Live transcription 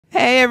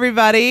Hey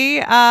everybody,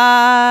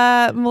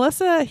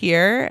 Melissa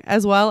here,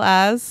 as well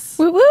as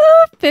woo woo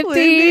 50.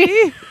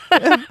 Lindi.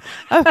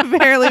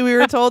 Apparently we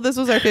were told this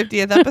was our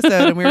 50th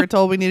episode and we were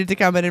told we needed to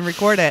come in and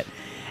record it,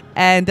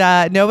 and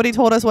nobody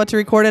told us what to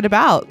record it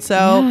about,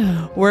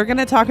 so we're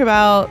gonna talk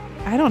about,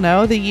 I don't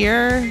know, the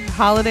year,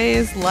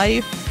 holidays,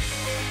 life.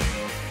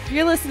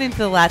 You're listening to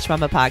the Latched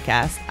Mama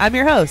podcast. I'm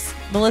your host,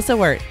 Melissa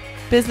Wirt,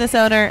 business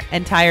owner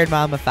and tired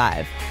mom of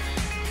 5.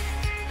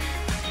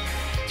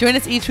 Join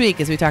us each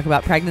week as we talk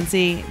about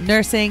pregnancy,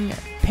 nursing,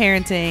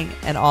 parenting,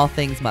 and all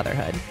things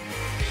motherhood.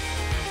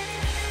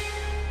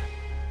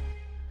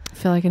 I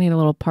feel like I need a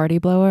little party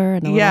blower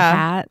and a little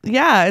hat.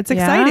 Yeah, it's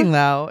exciting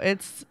though.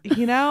 It's, it's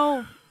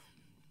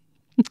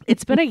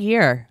been a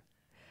year.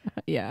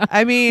 Yeah.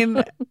 I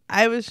mean,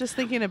 I was just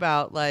thinking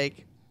about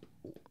like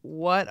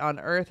what on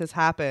earth has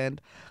happened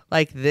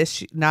like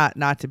this,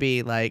 not to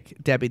be like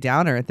Debbie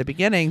Downer at the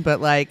beginning, but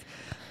like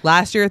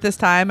last year at this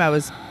time I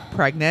was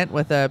pregnant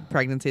with a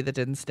pregnancy that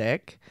didn't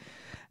stick.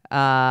 We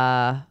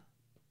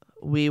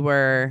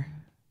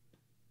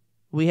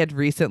had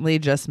recently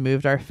just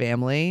moved our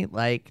family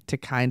like to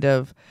kind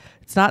of,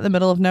 it's not in the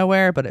middle of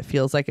nowhere, but it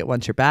feels like it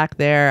once you're back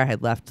there. I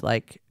had left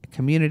like a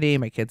community,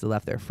 my kids had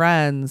left their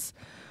friends.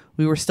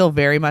 We were still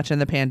very much in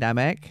the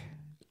pandemic,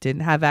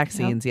 didn't have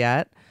vaccines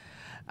yet.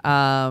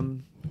 I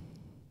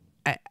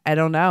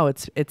don't know.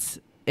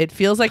 It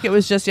feels like it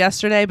was just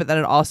yesterday, but then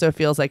it also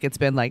feels like it's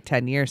been like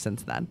 10 years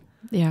since then.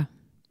 Yeah.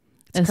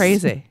 It's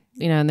crazy.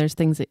 And there's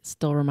things that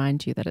still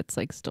remind you that it's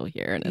like still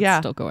here and it's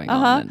still going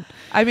on. And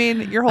I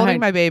mean, you're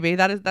holding my baby.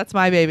 That's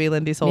my baby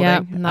Lindy's holding.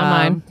 Yeah, not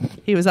mine.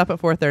 He was up at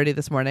 4:30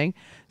 this morning.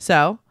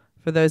 So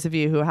for those of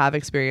you who have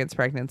experienced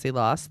pregnancy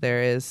loss,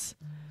 there is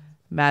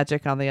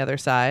magic on the other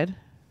side.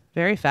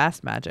 Very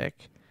fast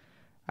magic.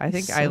 I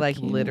think I like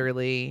cute.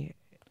 Literally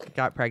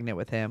got pregnant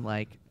with him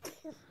like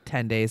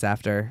 10 days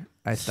after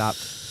I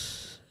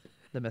stopped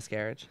the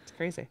miscarriage. It's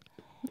crazy.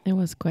 It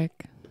was quick.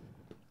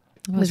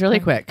 It was really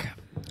quick.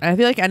 I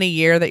feel like any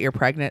year that you're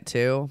pregnant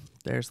too,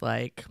 there's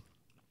like,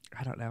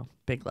 I don't know,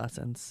 big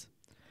lessons.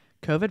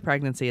 COVID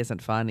pregnancy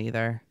isn't fun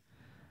either.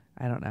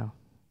 I don't know.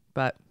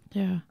 But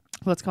yeah,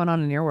 what's going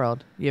on in your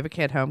world? You have a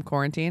kid home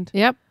quarantined?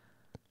 Yep.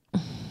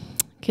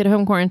 Kid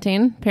home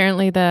quarantine.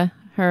 Apparently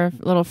her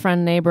little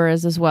friend neighbor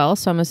is as well.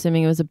 So I'm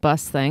assuming it was a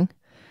bus thing.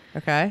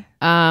 Okay.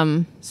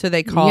 So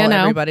they call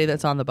everybody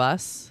that's on the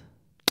bus?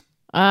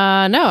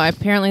 No,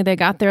 apparently they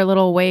got their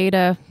little way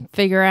to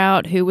figure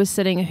out who was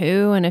sitting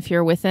who. And if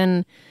you're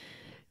within,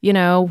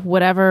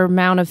 whatever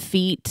amount of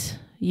feet,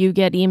 you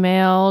get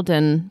emailed.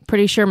 And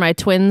pretty sure my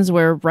twins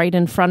were right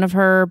in front of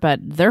her, but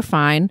they're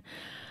fine.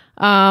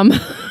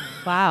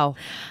 Wow.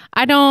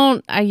 I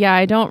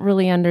don't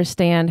really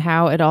understand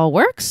how it all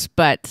works,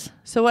 but.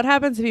 So what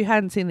happens if you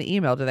hadn't seen the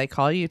email? Do they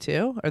call you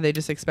too? Or they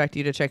just expect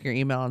you to check your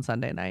email on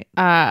Sunday night?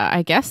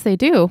 I guess they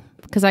do.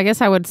 Because I guess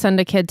I would send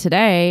a kid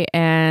today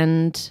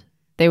and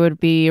they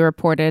would be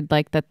reported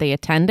like that they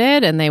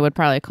attended, and they would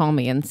probably call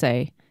me and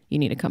say, you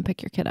need to come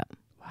pick your kid up.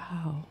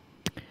 Wow.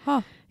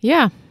 Huh.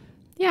 Yeah.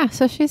 Yeah.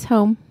 So she's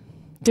home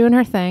doing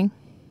her thing.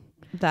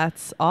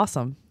 That's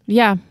awesome.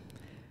 Yeah.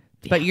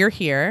 But you're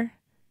here.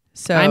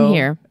 So I'm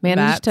here.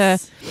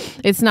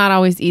 It's not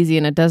always easy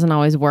and it doesn't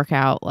always work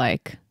out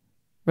like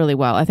really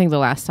well. I think the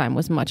last time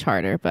was much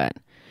harder, but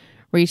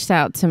reached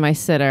out to my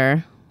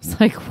sitter. It's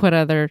like, what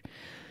other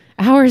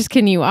hours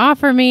can you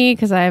offer me?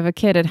 Because I have a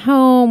kid at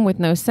home with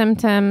no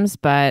symptoms,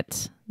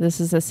 but this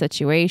is a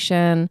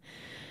situation.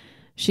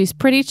 She's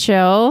pretty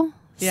chill.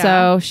 Yeah.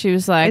 So she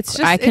was like,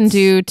 I can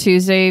do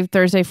Tuesday,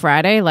 Thursday,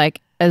 Friday,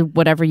 like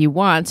whatever you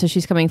want. So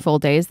she's coming full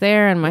days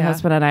there. And my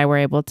husband and I were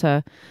able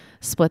to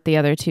split the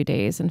other 2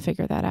 days and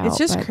figure that out. It's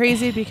just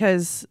crazy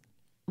because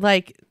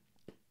like,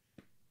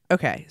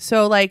 okay,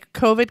 so like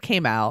COVID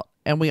came out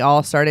and we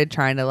all started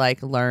trying to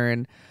like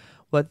learn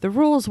what the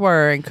rules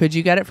were and could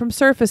you get it from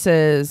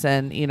surfaces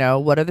and,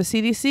 what are the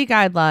CDC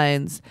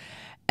guidelines?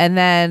 And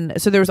then,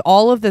 so there was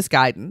all of this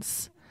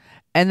guidance.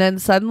 And then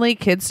suddenly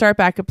kids start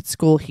back up at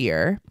school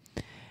here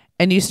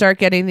and you start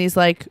getting these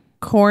like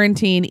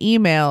quarantine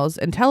emails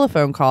and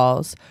telephone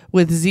calls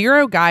with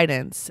zero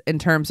guidance in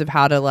terms of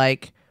how to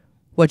like,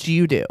 what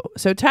you do.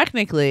 So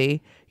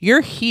technically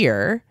you're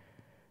here.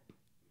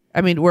 I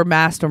mean, we're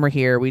masked when we're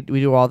here. We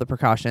do all the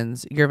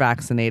precautions. You're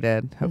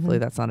vaccinated. Hopefully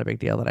that's not a big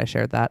deal that I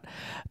shared that.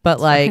 But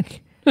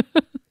like,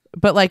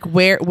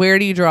 where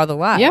do you draw the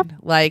line? Yep.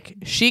 Like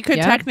she could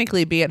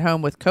technically be at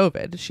home with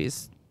COVID.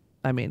 She's,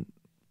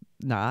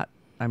 not.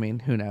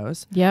 Who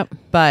knows? Yep.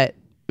 But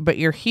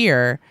you're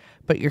here.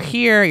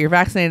 You're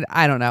vaccinated.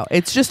 I don't know.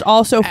 It's just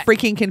all so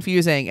freaking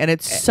confusing. And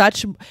it's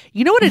such,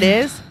 you know what it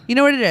is?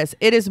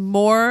 It is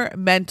more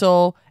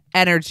mental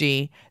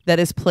energy that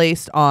is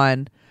placed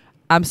on,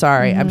 I'm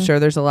sorry. I'm sure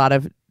there's a lot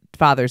of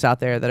fathers out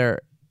there that are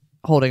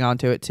holding on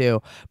to it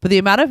too. But the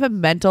amount of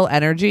mental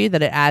energy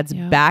that it adds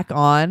back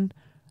on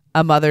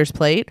a mother's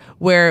plate,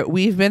 where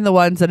we've been the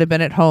ones that have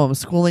been at home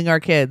schooling our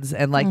kids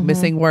and like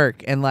missing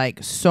work, and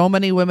like so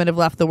many women have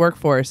left the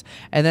workforce,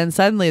 and then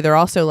suddenly they're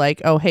also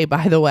like, oh hey,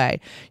 by the way,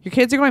 your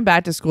kids are going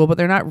back to school, but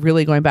they're not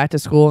really going back to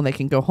school, and they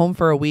can go home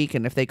for a week,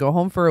 and if they go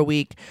home for a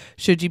week,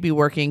 should you be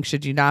working,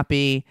 should you not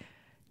be?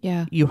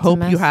 Yeah, you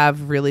hope you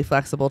have really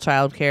flexible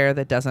childcare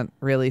that doesn't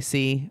really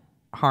see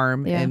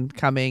harm in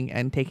coming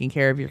and taking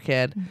care of your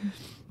kid.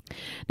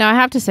 Now, I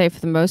have to say,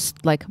 for the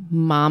most like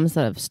moms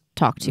that I've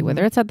talked to,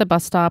 whether it's at the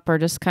bus stop or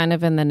just kind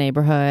of in the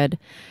neighborhood,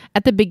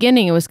 at the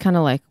beginning, it was kind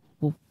of like,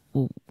 well,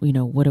 you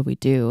know, what do we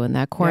do? And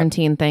that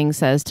quarantine thing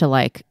says to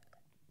like,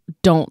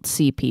 don't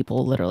see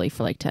people literally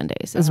for like 10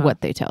 days is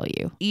what they tell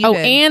you.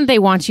 And they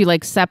want you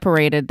like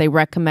separated. They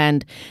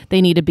recommend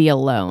they need to be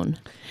alone.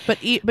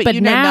 But you know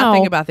now,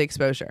 nothing about the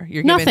exposure.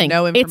 You're given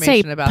no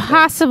information about it's a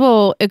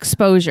possible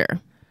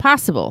exposure.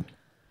 Possible.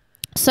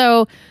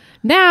 So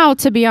now,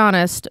 to be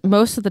honest,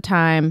 most of the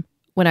time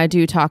when I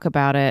do talk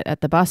about it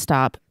at the bus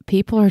stop,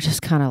 people are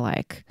just kind of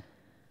like,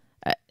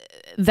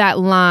 that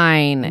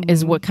line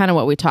is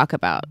what we talk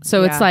about.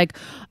 So it's like,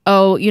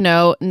 oh, you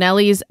know,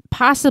 Nellie's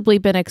possibly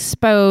been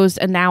exposed,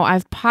 and now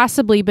I've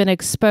possibly been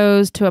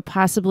exposed to a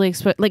possibly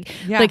exposed. Like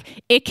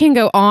it can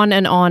go on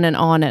and on and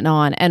on and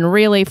on. And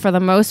really, for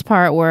the most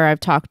part, where I've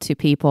talked to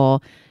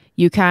people,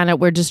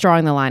 we're just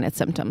drawing the line at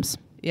symptoms.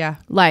 Yeah.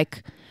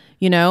 Like,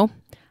 you know,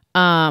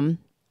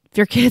 if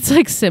your kid's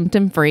like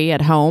symptom free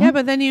at home. Yeah,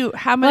 but then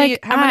how many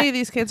of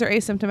these kids are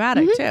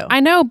asymptomatic too? I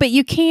know, but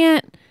you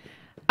can't.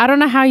 I don't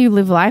know how you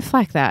live life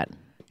like that.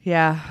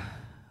 Yeah,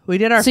 we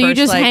did our. So you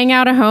just hang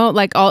out at home,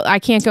 like I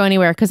can't go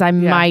anywhere because I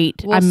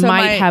might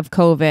have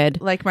COVID.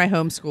 Like my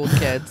homeschooled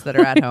kids that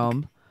are at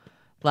home,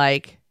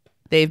 like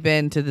they've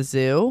been to the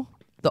zoo.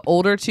 The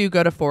older two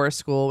go to forest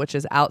school, which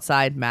is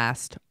outside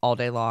masked all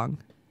day long.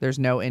 There's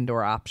no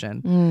indoor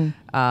option,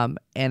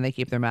 and they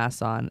keep their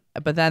masks on.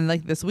 But then,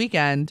 like this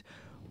weekend,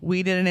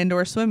 we did an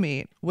indoor swim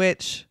meet,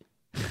 which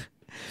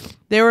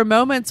there were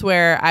moments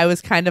where I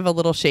was kind of a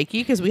little shaky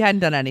because we hadn't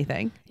done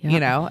anything, you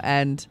know,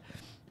 and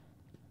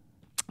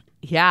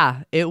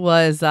yeah, it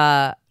was,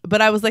 but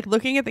I was like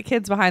looking at the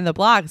kids behind the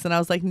blocks, and I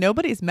was like,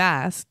 nobody's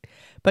masked,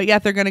 but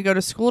yet they're going to go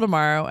to school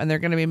tomorrow and they're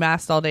going to be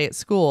masked all day at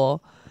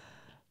school.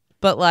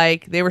 But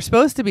like they were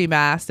supposed to be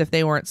masked if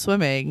they weren't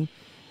swimming.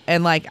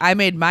 And like I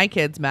made my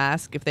kids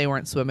mask if they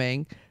weren't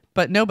swimming,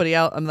 but nobody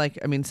else. I'm like,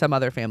 I mean, some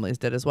other families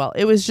did as well.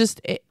 It was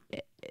just,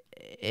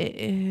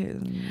 I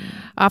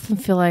often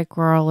feel like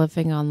we're all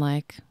living on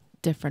like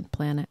different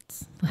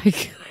planets,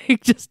 like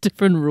just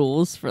different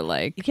rules for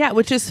like,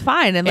 which is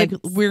fine. And like,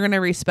 we're going to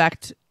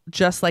respect,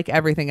 just like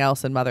everything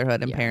else in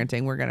motherhood and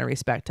parenting, we're going to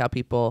respect how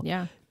people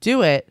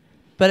do it.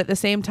 But at the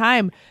same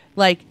time,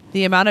 like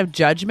the amount of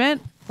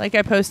judgment, like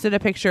I posted a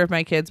picture of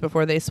my kids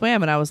before they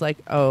swam, and I was like,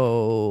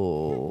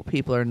 oh,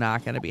 people are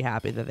not going to be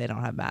happy that they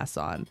don't have masks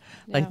on.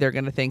 Like they're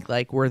going to think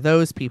like we're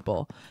those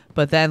people.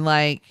 But then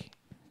like,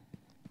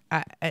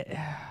 I don't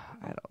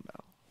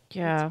know.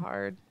 Yeah. It's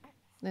hard.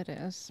 It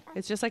is.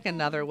 It's just like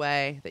another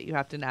way that you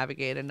have to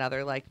navigate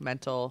another like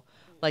mental,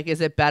 like,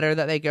 is it better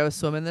that they go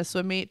swim in this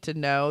swim meet to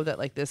know that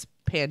like this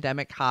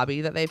pandemic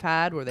hobby that they've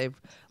had where they've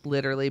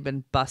literally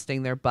been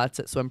busting their butts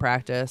at swim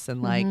practice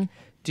and like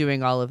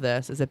doing all of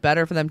this? Is it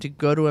better for them to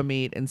go to a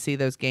meet and see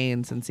those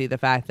gains and see the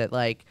fact that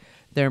like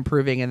they're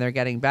improving and they're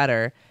getting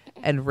better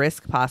and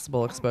risk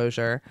possible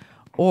exposure?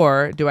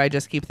 Or do I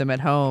just keep them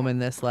at home in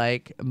this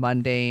like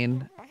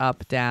mundane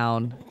up,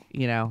 down,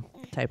 you know,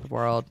 type of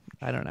world?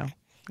 I don't know.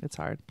 It's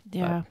hard.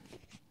 Yeah.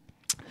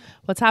 But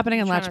what's happening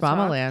in Latched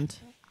Mama Land?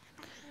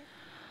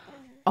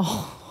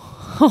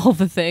 Oh, all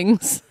the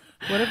things.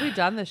 What have we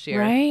done this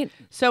year? Right.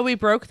 So we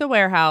broke the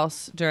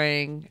warehouse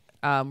during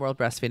World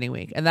Breastfeeding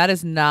Week, and that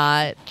is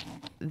not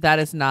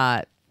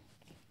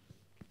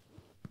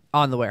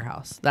on the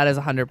warehouse. That is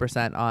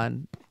 100%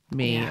 on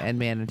me and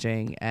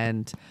managing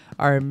and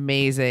our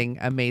amazing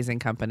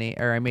company,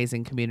 or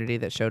amazing community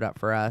that showed up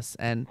for us,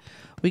 and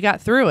we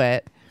got through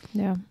it.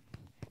 Yeah.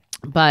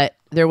 But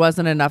there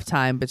wasn't enough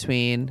time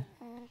between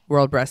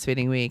World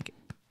Breastfeeding Week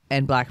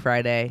and Black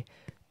Friday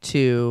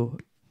to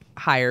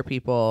hire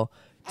people,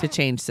 to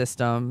change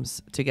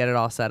systems, to get it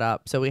all set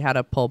up. So we had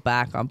to pull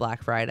back on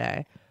Black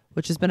Friday,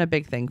 which has been a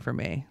big thing for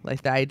me.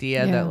 Like the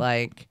idea that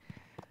like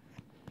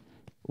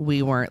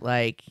we weren't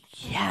like,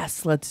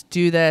 yes, let's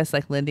do this.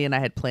 Like Lindi and I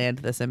had planned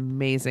this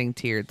amazing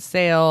tiered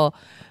sale.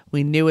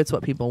 We knew it's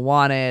what people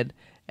wanted.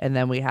 And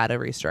then we had to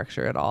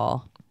restructure it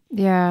all.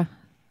 Yeah.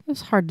 It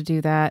was hard to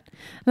do that.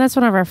 And that's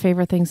one of our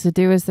favorite things to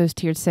do is those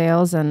tiered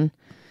sales. And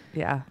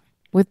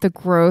with the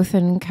growth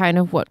and kind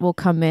of what will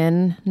come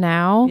in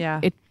now,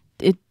 it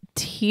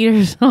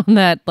teeters on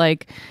that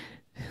like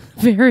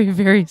very,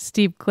 very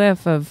steep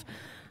cliff of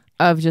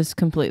just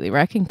completely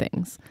wrecking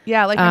things.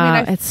 Yeah, like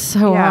I mean, it's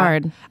so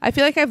hard. I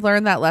feel like I've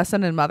learned that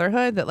lesson in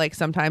motherhood, that like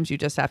sometimes you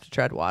just have to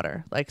tread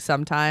water. Like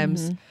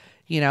sometimes,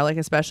 you know, like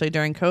especially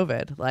during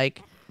COVID,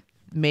 like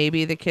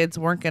maybe the kids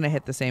weren't going to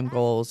hit the same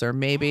goals, or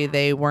maybe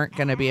they weren't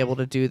going to be able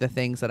to do the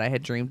things that I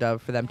had dreamed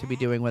of for them to be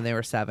doing when they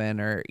were 7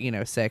 or, you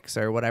know, 6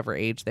 or whatever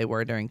age they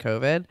were during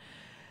COVID.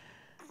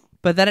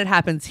 But then it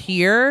happens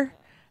here,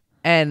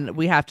 and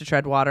we have to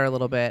tread water a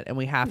little bit, and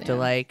we have to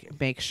like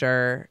make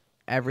sure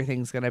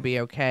everything's going to be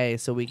okay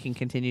so we can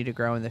continue to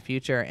grow in the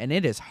future. And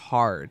it is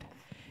hard.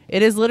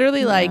 It is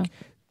literally like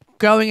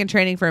going and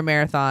training for a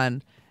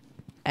marathon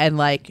and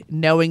like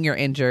knowing you're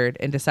injured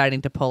and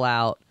deciding to pull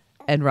out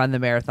and run the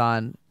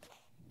marathon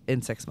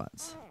in 6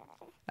 months.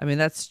 I mean,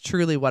 that's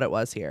truly what it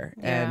was here.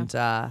 Yeah. And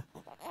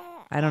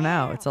I don't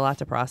know. It's a lot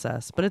to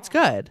process, but it's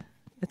good.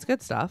 It's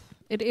good stuff.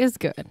 It is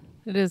good.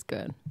 It is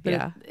good.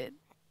 But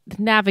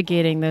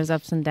navigating those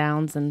ups and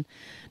downs and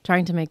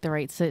trying to make the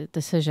right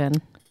decision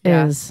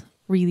is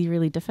really,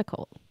 really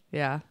difficult.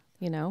 Yeah.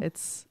 You know?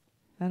 It's,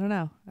 I don't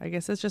know. I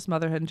guess it's just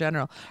motherhood in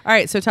general. All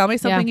right. So tell me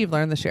something you've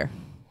learned this year.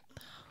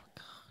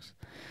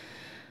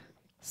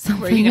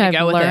 Something where are you gonna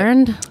go with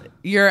learned?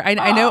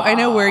 I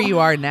know where you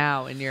are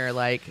now in your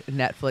like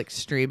Netflix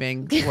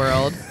streaming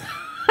world.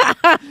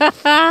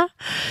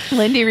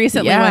 Lindi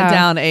recently went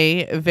down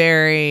a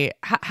very.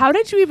 How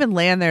did you even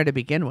land there to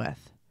begin with?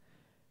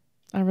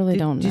 I really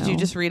don't know. Did you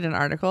just read an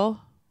article?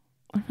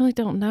 I really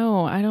don't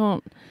know. I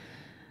don't.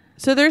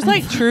 So there's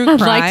like true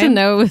crime. I'd like to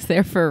know it was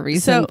there for a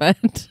reason, but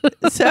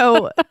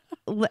so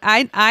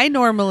I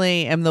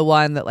normally am the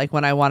one that like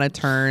when I want to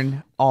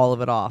turn all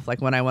of it off,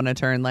 like when I want to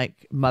turn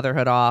like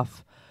motherhood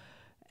off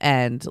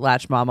and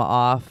Latch Mama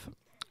off,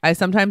 I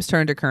sometimes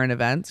turn to current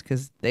events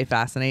because they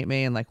fascinate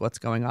me and like what's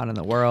going on in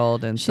the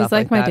world and stuff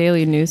like that. She's like my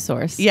daily news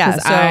source. Yeah,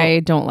 so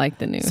I don't like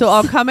the news. So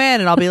I'll come in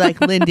and I'll be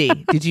like, Lindi,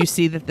 did you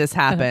see that this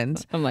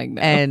happened? I'm like,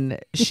 no. And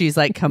she's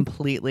like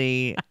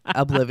completely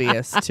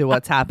oblivious to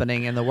what's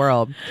happening in the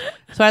world.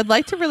 So I'd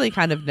like to really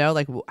kind of know,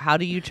 like, how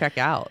do you check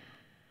out?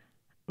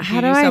 How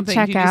do I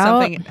check out?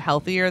 Do something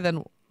healthier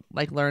than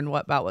like learn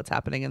about what's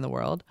happening in the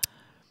world?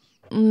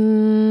 How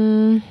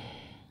do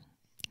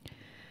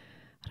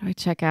I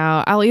check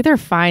out? I'll either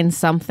find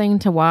something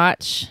to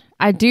watch.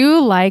 I do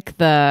like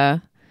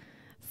the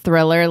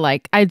thriller.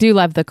 Like I do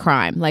love the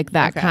crime, like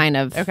that kind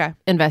of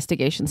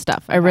investigation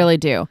stuff. I really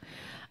do.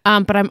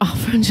 But I'm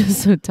often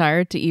just so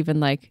tired to even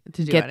like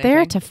to get anything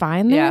there, to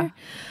find there.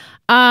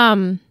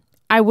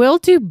 I will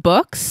do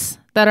books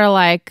that are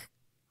like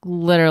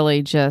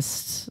literally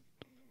just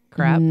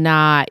crap.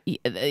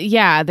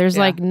 There's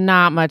like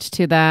not much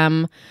to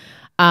them.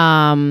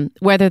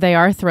 Whether they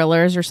are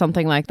thrillers or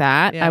something like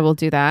that, I will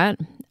do that.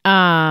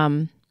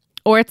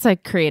 Or it's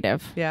like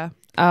creative. Yeah.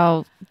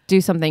 I'll do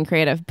something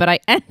creative. But I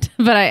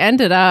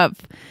ended up,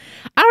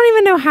 I don't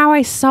even know how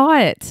I saw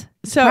it.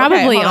 So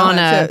probably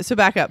so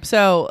back up.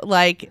 So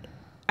like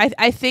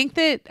I think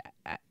that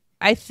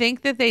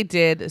they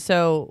did.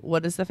 So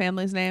what is the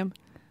family's name?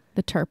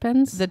 The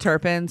Turpins? The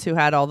Turpins, who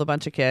had all the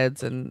bunch of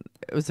kids, and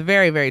it was a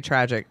very, very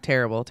tragic,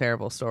 terrible,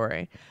 terrible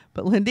story.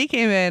 But Lindi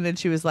came in and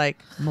she was like,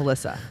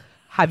 Melissa,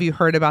 have you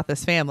heard about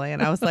this family?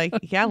 And I was like,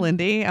 yeah,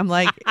 Lindi. I'm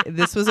like,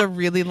 this was a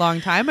really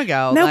long time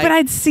ago. No, like, but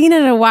I'd seen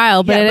it in a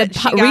while, but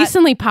it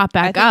recently popped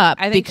back up.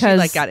 I think because she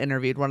like got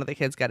interviewed. One of the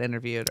kids got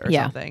interviewed or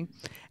something.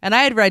 And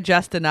I had read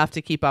just enough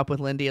to keep up with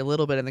Lindi a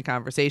little bit in the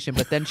conversation.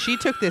 But then she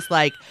took this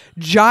like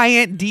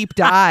giant deep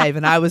dive.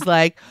 And I was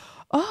like,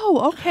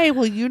 oh, okay.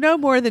 Well, you know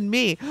more than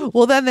me.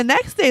 Well, then the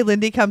next day,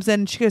 Lindi comes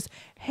in and she goes,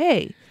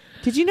 hey,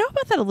 did you know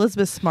about that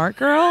Elizabeth Smart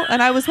girl?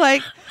 And I was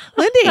like,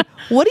 Lindi,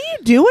 what are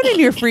you doing in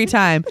your free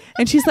time?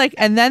 And she's like,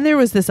 and then there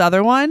was this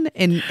other one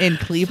in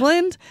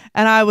Cleveland.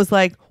 And I was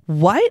like,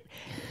 what?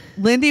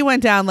 Lindi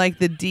went down like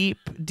the deep,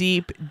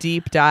 deep,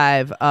 deep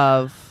dive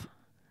of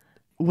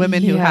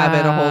women who have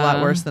it a whole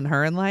lot worse than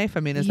her in life. I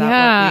mean, is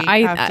that what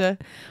we have to?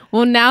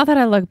 Well, now that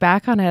I look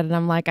back on it and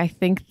I'm like, I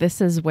think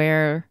this is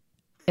where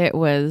it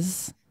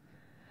was,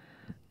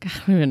 I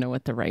don't even know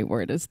what the right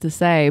word is to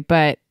say,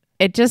 but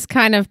it just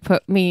kind of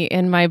put me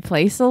in my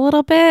place a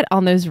little bit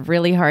on those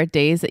really hard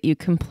days that you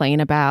complain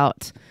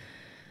about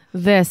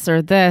this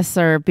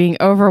or being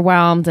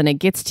overwhelmed and it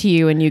gets to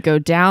you and you go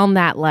down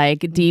that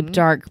like deep,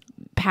 dark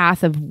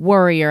path of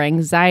worry or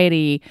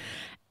anxiety.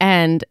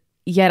 And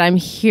yet I'm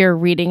here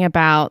reading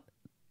about,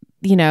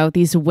 you know,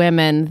 these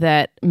women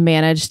that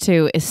managed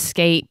to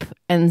escape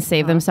and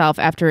save themselves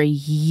after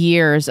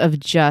years of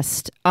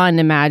just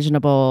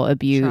unimaginable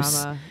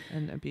abuse. Trauma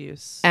and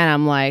abuse. And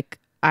I'm like,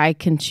 I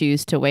can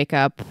choose to wake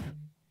up,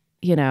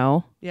 you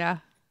know. Yeah.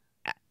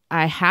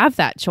 I have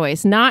that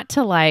choice not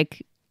to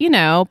like, you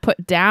know,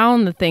 put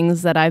down the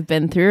things that I've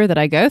been through, that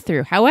I go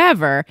through.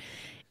 However,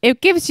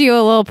 it gives you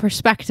a little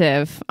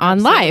perspective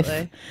on life.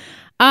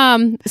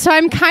 So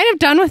I'm kind of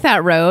done with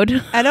that road.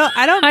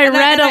 I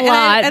read a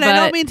lot, and I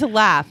don't mean to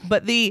laugh,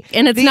 but the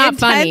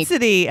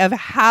intensity of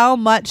how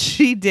much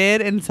she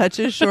did in such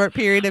a short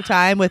period of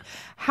time, with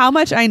how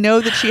much I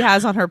know that she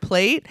has on her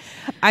plate.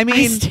 I mean,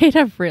 I stayed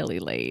up really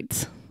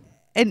late,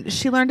 and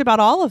she learned about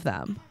all of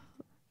them.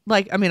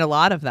 Like, I mean, a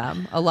lot of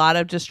them, a lot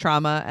of just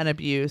trauma and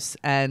abuse,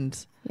 and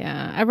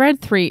I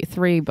read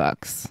three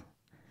books.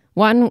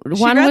 One was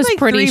like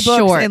pretty 3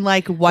 short books in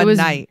like one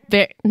night.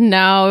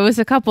 No, it was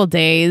a couple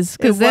days,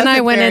 because then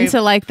I went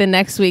into like the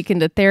next week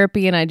into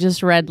therapy and I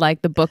just read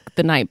like the book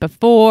the night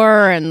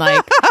before and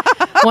like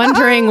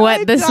wondering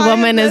what this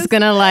woman is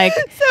going to like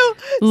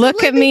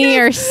look at me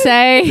or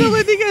say. So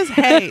Lindi goes,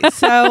 hey,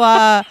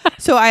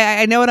 so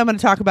I know what I'm going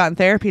to talk about in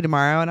therapy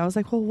tomorrow. And I was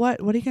like, well, what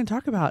are you going to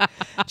talk about?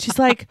 She's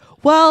like,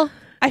 well,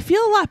 I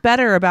feel a lot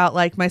better about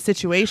like my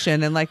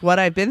situation and like what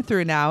I've been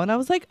through now. And I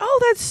was like, oh,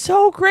 that's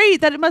so great.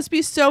 That it must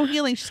be so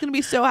healing. She's going to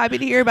be so happy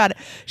to hear about it.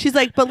 She's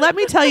like, but let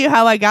me tell you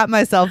how I got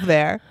myself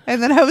there.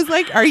 And then I was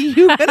like, are you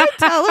going to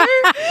tell her?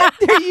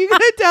 Are you going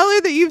to tell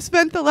her that you've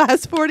spent the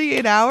last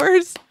 48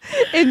 hours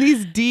in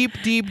these deep,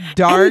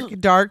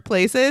 dark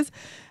places?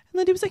 And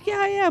Lindi was like, yeah,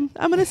 I am.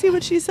 I'm going to see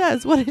what she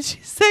says. What did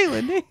she say,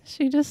 Lindi?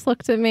 She just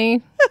looked at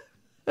me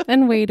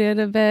and waited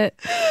a bit.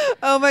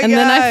 Oh my God. And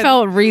then I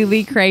felt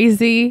really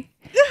crazy.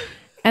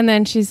 And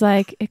then she's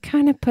like, it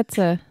kind of puts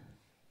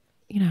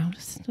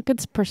just a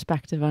good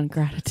perspective on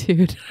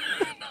gratitude.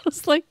 I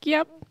was like,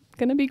 yep,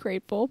 gonna be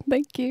grateful.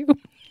 Thank you.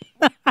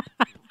 Oh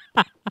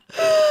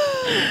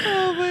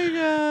my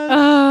God.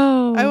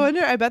 Oh. I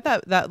wonder, I bet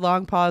that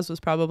long pause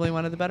was probably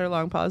one of the better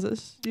long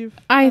pauses you've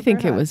I ever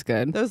think had. it was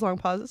good. Those long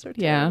pauses are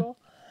terrible.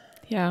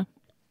 Yeah.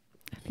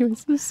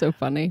 It was so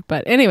funny.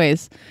 But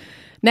anyways,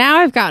 now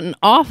I've gotten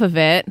off of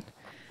it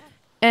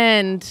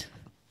and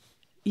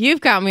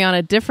you've got me on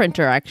a different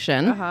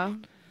direction.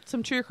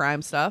 Some true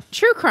crime stuff.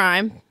 True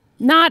crime.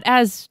 Not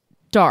as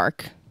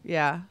dark.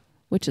 Yeah.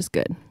 Which is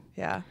good.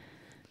 Yeah.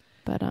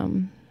 But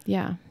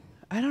yeah.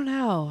 I don't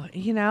know.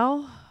 You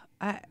know,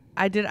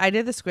 I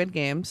did the Squid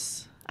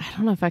Games. I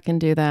don't know if I can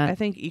do that. I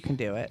think you can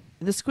do it.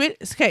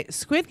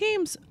 Squid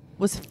Games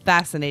was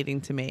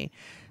fascinating to me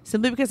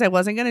simply because I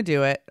wasn't going to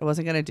do it. I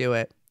wasn't going to do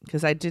it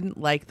because I didn't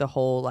like the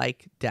whole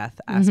like death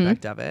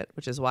aspect of it,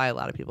 which is why a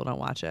lot of people don't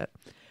watch it.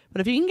 But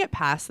if you can get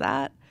past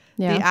that,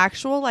 the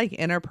actual like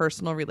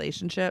interpersonal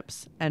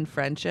relationships and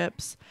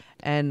friendships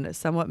and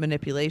somewhat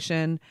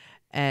manipulation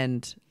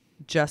and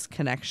just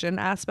connection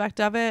aspect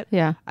of it,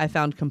 I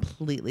found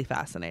completely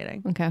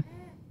fascinating. Okay.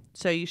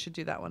 So you should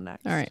do that one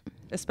next. All right.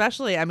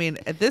 Especially, I mean,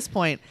 at this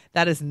point,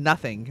 that is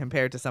nothing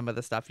compared to some of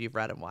the stuff you've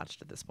read and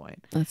watched at this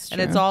point. That's true.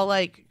 And it's all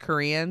like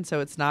Korean, so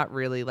it's not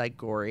really like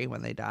gory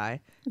when they die.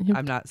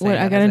 I'm not saying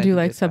I gotta do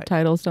like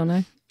subtitles, don't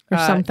I? Or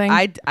something?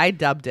 I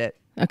dubbed it.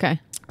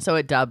 Okay. So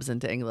it dubs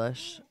into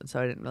English. So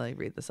I didn't really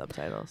read the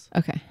subtitles.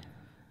 Okay.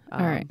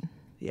 All right.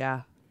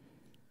 Yeah.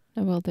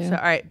 I will do. So,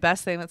 all right.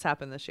 Best thing that's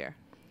happened this year.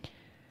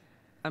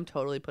 I'm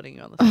totally putting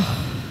you on the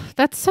spot.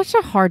 That's such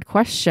a hard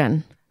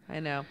question. I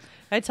know.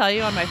 I tell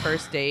you on my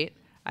first date,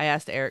 I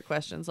asked Eric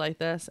questions like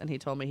this, and he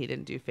told me he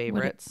didn't do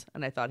favorites,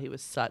 and I thought he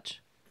was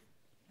such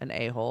an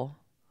a-hole.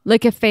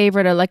 Like a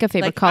favorite, or like a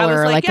favorite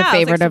color, or like a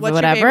favorite of what's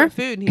whatever. Your favorite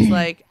food? And he's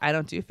like, I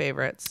don't do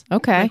favorites.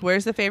 Okay. Like,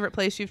 where's the favorite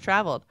place you've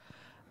traveled?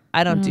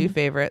 I don't do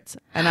favorites.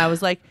 And I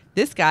was like,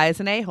 this guy is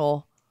an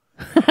a-hole.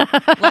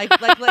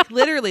 like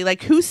literally,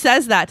 like who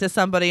says that to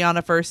somebody on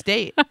a first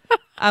date?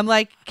 I'm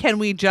like, can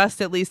we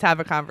just at least have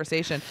a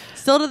conversation?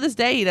 Still to this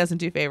day, he doesn't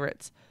do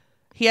favorites.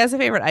 He has a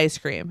favorite ice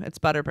cream. It's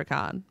butter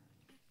pecan.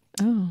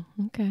 Oh,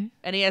 okay.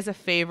 And he has a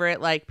favorite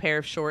like pair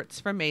of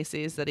shorts from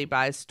Macy's that he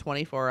buys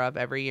 24 of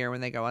every year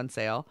when they go on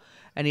sale.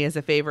 And he has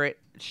a favorite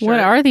shirt. What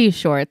are these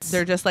shorts?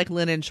 They're just like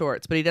linen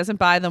shorts, but he doesn't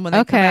buy them when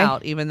they come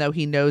out, even though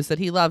he knows that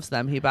he loves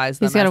them. He buys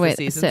them at the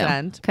season's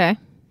end. Okay.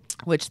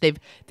 Which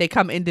they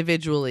come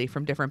individually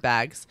from different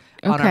bags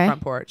on our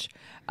front porch.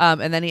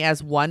 And then he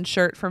has one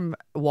shirt from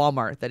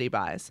Walmart that he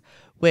buys,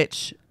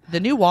 which the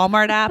new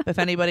Walmart app, if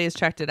anybody has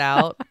checked it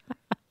out,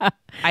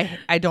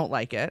 I don't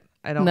like it.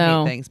 I don't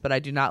hate things, but I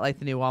do not like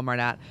the new Walmart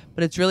app.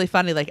 But it's really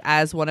funny. Like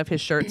as one of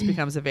his shirts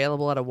becomes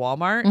available at a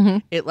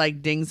Walmart, it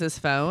like dings his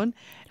phone,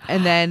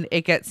 and then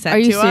it gets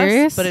sent to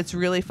us. But it's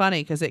really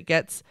funny because it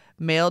gets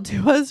mailed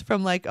to us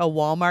from like a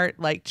Walmart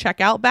like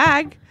checkout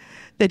bag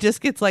that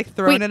just gets like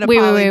thrown in a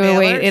poly mailer.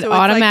 Wait. It so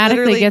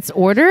automatically gets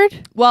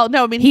ordered? Well,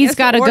 no, I mean, he's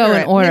got to go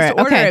and order it.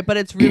 Okay. But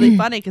it's really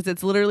funny because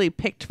it's literally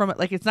picked from it.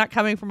 Like it's not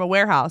coming from a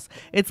warehouse.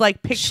 It's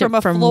like picked from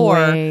a floor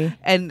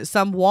and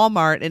some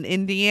Walmart in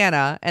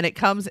Indiana. And it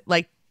comes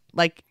like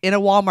in a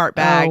Walmart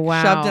bag,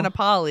 shoved in a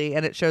poly,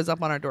 and it shows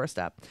up on our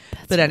doorstep.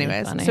 But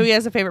anyways, really so he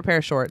has a favorite pair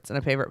of shorts and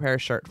a favorite pair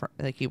of shirt.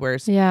 Like he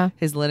wears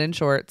his linen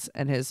shorts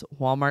and his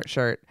Walmart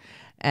shirt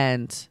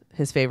and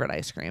his favorite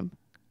ice cream.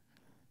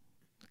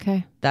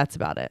 Okay. That's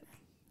about it.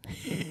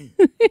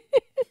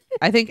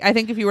 I think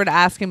if you were to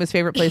ask him his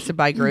favorite place to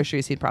buy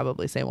groceries, he'd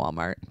probably say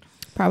Walmart.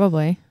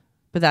 Probably.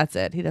 But that's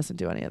it. He doesn't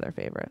do any other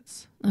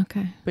favorites.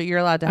 Okay. But you're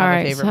allowed to have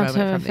a favorite moment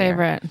from the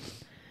year.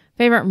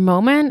 Favorite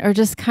moment or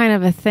just kind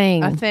of a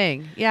thing? A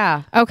thing.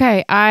 Yeah.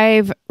 Okay.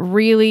 I've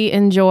really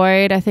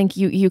enjoyed, I think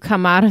you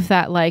come out of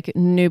that like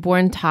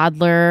newborn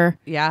toddler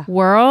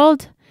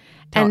world.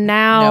 And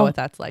now know what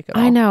that's like at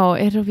all. I know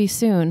it'll be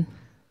soon.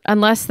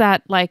 Unless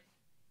that like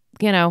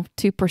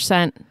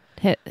 2%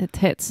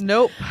 hits.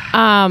 Nope.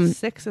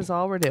 6 is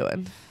all we're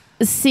doing.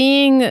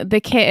 Seeing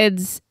the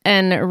kids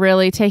and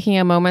really taking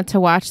a moment to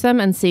watch them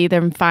and see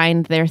them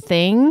find their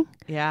thing.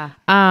 Yeah.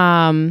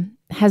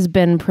 Has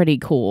been pretty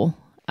cool.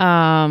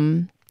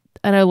 I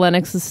know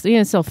Lennox is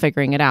still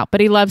figuring it out,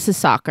 but he loves his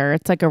soccer.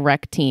 It's like a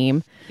rec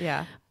team.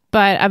 Yeah.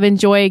 But I've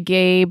enjoyed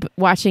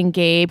watching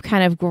Gabe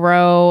kind of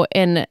grow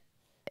in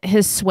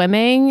his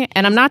swimming.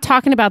 And I'm not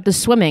talking about the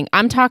swimming.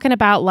 I'm talking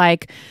about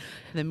like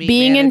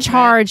being in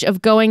charge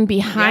of going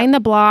behind the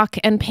block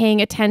and paying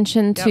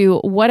attention to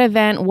what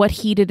event, what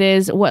heat it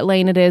is, what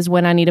lane it is,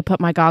 when I need to put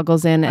my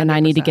goggles in and 100%. I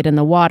need to get in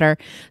the water.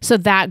 So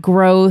that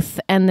growth.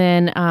 And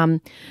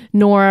then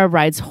Nora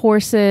rides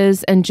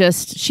horses, and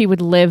just she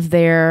would live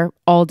there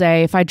all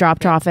day. If I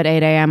dropped her off at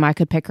 8 a.m., I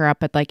could pick her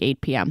up at like 8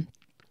 p.m.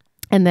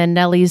 And then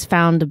Nellie's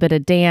found a bit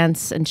of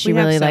dance, and she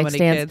really likes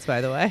dance. Kids, by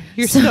the way,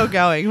 you're still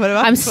going. What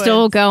about? I'm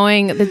still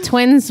going. The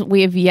twins,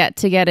 we have yet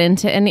to get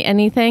into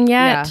anything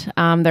yet.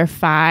 Yeah. They're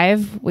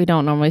 5. We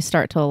don't normally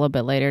start till a little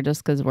bit later,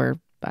 just because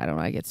I don't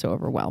know, I get so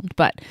overwhelmed.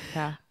 But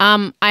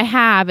I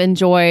have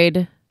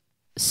enjoyed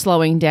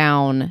slowing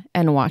down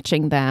and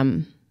watching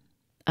them.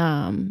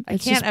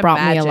 It's just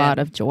brought me a lot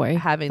of joy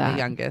having the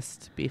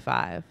youngest be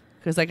 5.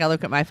 Because like I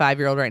look at my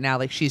 5-year-old right now,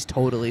 like she's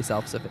totally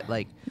self-sufficient,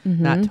 like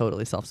not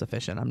totally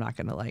self-sufficient. I'm not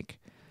gonna like.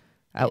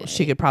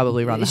 She could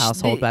probably run the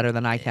household better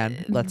than I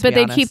can. But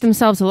they keep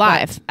themselves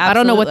alive. I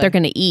don't know what they're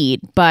gonna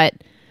eat, but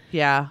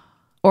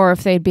or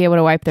if they'd be able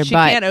to wipe their butt.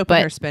 She can't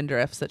open her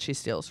spindrifts that she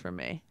steals from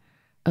me.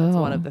 That's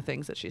one of the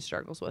things that she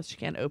struggles with. She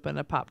can't open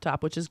a pop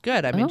top, which is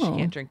good. I mean, she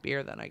can't drink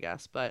beer then, I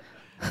guess, but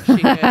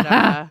she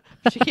could.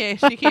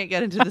 She can't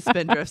get into the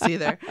spindrifts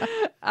either.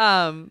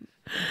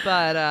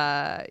 But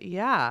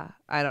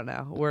I don't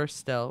know. We're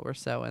so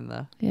in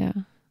the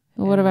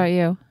Well, what about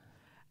you?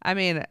 I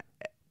mean,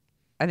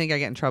 I think I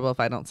get in trouble if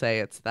I don't say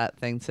it's that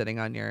thing sitting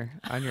on your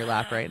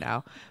lap right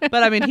now.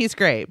 But I mean, he's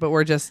great, but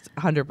we're just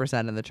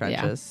 100% in the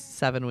trenches.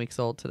 7 weeks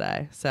old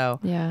today. So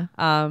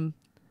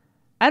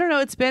I don't know.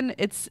 It's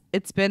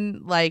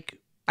been like,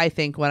 I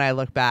think when I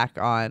look back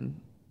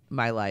on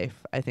my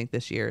life, I think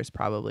this year is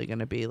probably going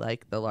to be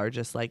like the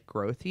largest like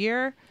growth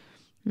year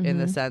in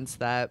the sense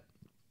that,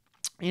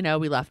 you know,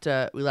 we left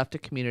a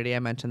community. I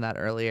mentioned that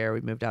earlier.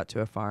 We moved out to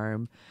a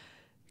farm.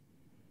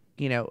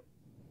 You know,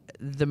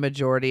 the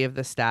majority of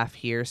the staff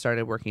here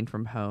started working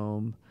from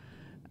home.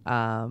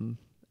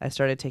 I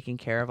started taking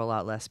care of a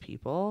lot less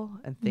people,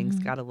 and things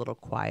got a little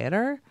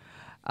quieter,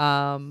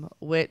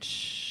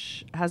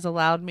 which has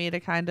allowed me to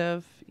kind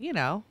of, you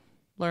know,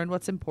 learn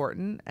what's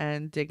important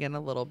and dig in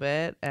a little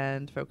bit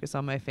and focus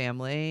on my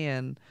family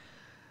and,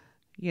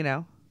 you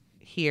know,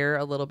 here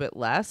a little bit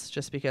less,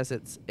 just because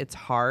it's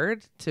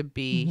hard to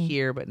be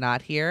here but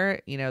not here.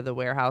 You know, the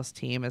warehouse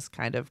team has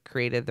kind of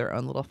created their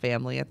own little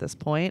family at this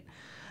point.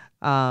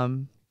 I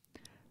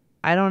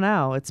don't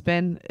know. It's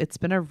been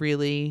a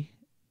really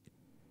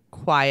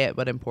quiet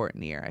but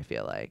important year, I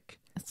feel like.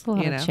 It's a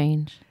lot of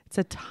change. It's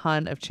a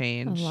ton of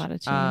change. A lot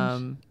of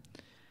change.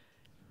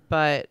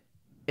 But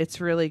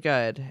it's really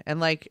good. And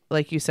like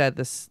you said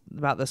this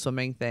about the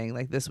swimming thing,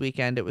 like this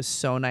weekend it was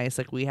so nice.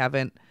 Like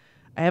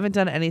I haven't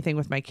done anything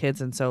with my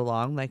kids in so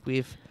long. Like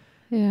we've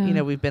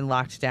been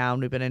locked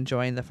down. We've been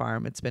enjoying the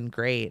farm. It's been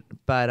great.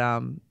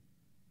 But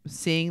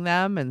seeing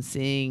them and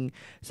seeing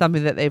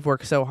something that they've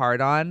worked so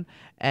hard on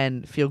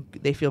and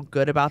they feel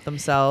good about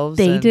themselves.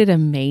 They did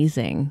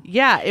amazing.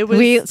 Yeah, it was.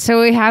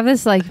 We have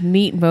this like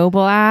Meet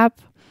mobile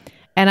app,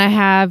 and I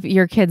have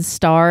your kids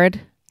starred.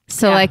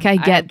 So like I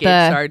get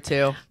the starred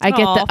too. I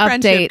get the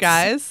updates,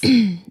 guys.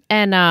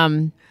 And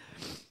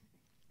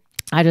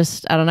I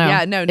don't know.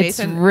 Yeah, no,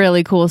 Nathan. It's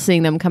really cool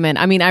seeing them come in.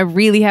 I mean, I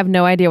really have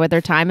no idea what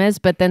their time is,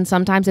 but then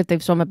sometimes if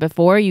they've swum it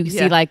before, you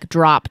see like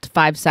dropped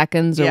 5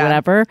 seconds or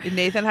whatever.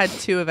 Nathan had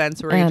 2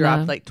 events where he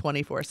dropped like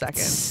 24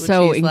 seconds.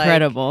 So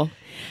incredible.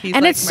 Like,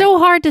 and it's so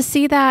hard to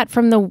see that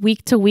from the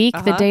week to week,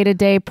 the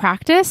day-to-day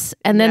practice.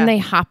 And then they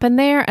hop in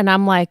there and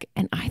I'm like,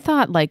 and I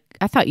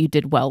thought you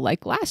did well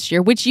like last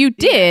year, which you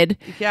did.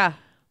 Yeah.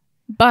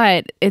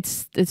 But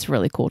it's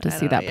really cool to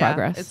see that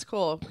progress. It's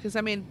cool because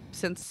I mean,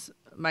 since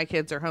my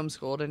kids are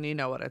homeschooled and you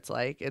know what it's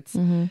like, it's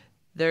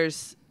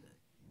there's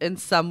in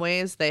some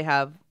ways they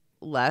have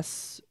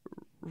less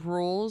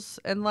rules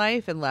in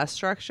life and less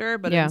structure,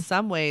 but in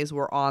some ways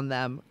we're on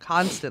them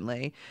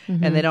constantly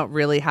and they don't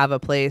really have a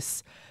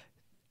place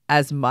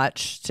as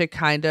much to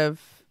kind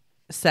of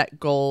set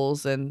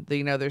goals. And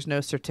you know, there's no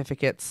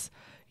certificates,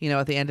 you know,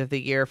 at the end of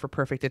the year for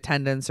perfect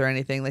attendance or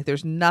anything. Like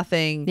there's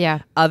nothing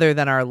other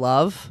than our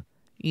love,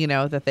 you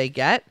know, that they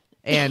get.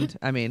 And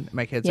I mean,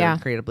 my kids are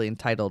incredibly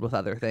entitled with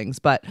other things,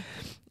 but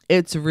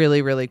it's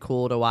really, really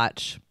cool to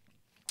watch.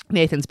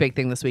 Nathan's big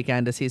thing this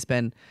weekend is he's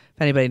been,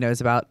 if anybody knows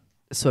about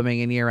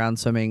swimming and year-round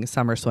swimming,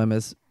 summer swim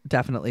is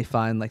definitely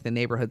fun, like the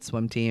neighborhood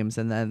swim teams,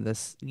 and then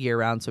this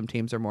year-round swim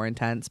teams are more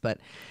intense, but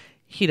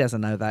he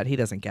doesn't know that. He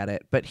doesn't get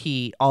it. But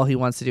all he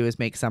wants to do is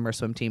make summer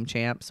swim team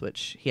champs,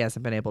 which he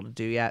hasn't been able to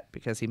do yet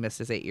because he missed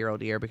his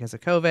 8-year-old year because of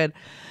COVID.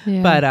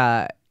 Yeah.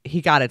 But he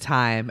got a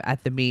time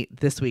at the meet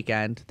this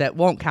weekend that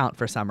won't count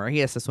for summer. He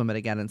has to swim it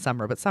again in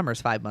summer, but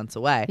summer's 5 months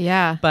away.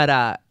 Yeah. But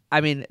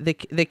I mean, the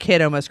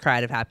kid almost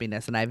cried of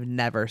happiness, and I've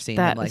never seen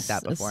him like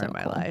that before in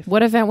my life.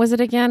 What event was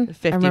it again?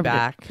 50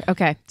 back.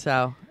 Okay.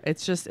 So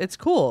it's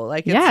cool.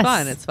 Like it's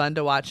fun. It's fun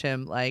to watch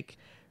him like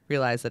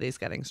realize that he's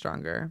getting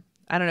stronger.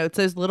 I don't know. It's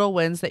those little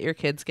wins that your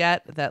kids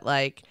get that,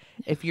 like,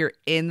 if you're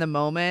in the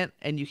moment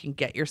and you can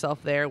get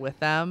yourself there with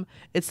them,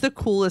 it's the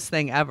coolest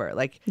thing ever.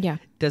 Like,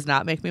 does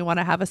not make me want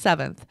to have a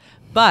 7th,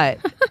 but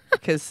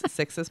because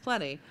 6 is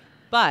plenty,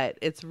 but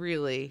it's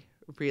really,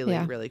 really,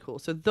 really cool.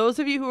 So those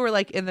of you who are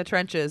like in the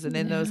trenches and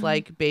in those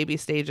like baby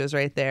stages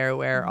right there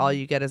where all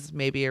you get is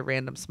maybe a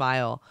random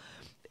smile,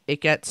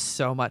 it gets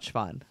so much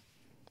fun.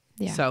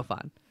 Yeah. So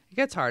fun. It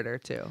gets harder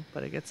too,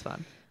 but it gets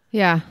fun.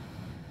 Yeah,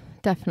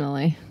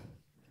 definitely.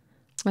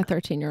 My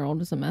 13-year-old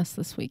was a mess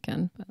this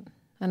weekend,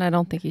 and I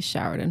don't think he's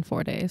showered in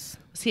 4 days.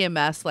 Was he a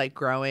mess, like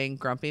growing,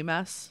 grumpy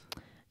mess?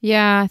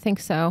 Yeah, I think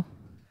so.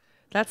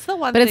 That's the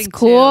one but thing, it's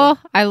cool.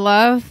 too. I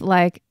love,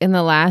 like, in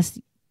the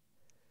last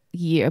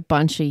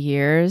bunch of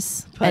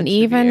years, and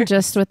even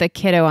just with a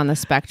kiddo on the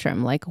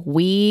spectrum, like,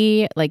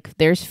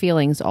 there's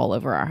feelings all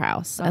over our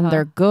house, and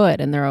they're good,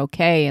 and they're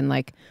okay, and,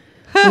 like,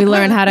 we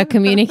learn how to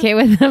communicate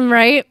with them,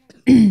 right?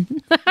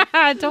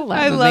 Don't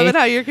laugh. I love it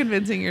how you're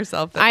convincing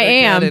yourself that I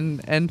am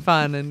good and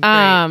fun and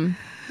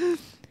great.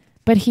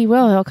 But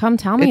he'll come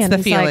tell me. It's and the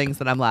he's feelings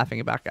that I'm laughing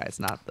about, guys,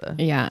 not the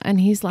and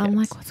I'm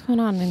like, what's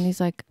going on? And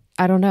he's like,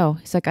 I don't know.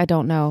 He's like, I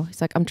don't know.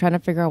 He's like, I'm trying to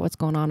figure out what's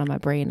going on in my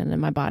brain and in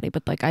my body,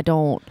 but like I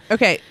don't.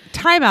 Okay,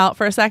 time out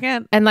for a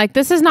second. And like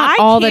this is not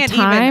all the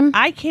time.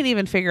 I can't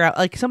even figure out,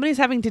 like, somebody's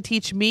having to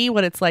teach me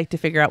what it's like to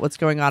figure out what's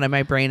going on in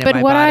my brain and my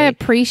body. But what I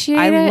appreciate,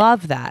 I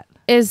love that,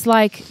 is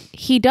like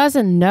he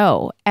doesn't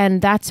know,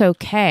 and that's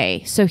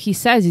okay. So he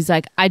says, he's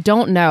like, I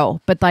don't know,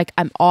 but like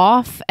I'm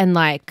off, and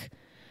like,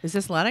 is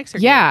this Lennox? Or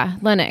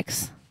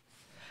Lennox.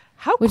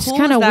 How which cool is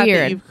kind of weird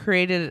that you've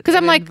created because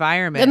I'm like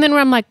environment. And then when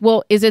I'm like,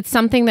 well, is it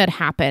something that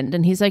happened?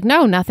 And he's like,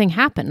 no, nothing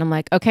happened. I'm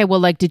like, okay, well,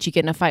 like, did you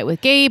get in a fight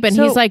with Gabe? And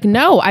he's like,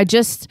 no,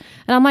 and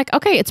I'm like,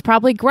 okay, it's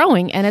probably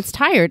growing and it's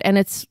tired and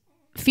it's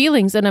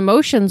feelings and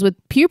emotions with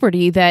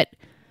puberty that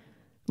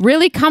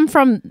really come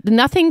from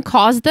nothing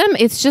caused them.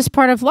 It's just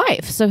part of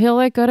life. So he'll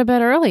like go to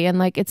bed early and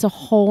like it's a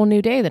whole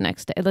new day the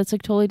next day. That's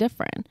like totally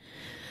different.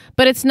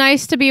 But it's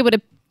nice to be able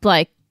to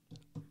like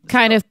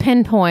kind of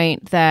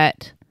pinpoint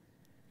that,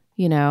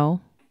 you know,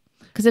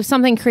 because if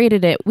something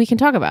created it, we can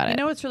talk about it. You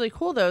know what's really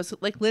cool though is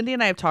like Lindi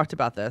and I have talked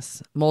about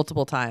this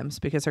multiple times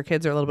because her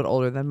kids are a little bit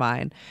older than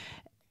mine.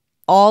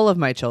 All of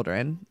my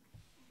children,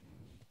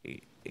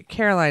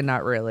 Caroline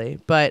not really,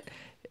 but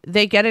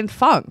they get in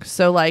funk.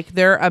 So like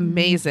they're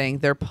amazing.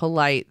 They're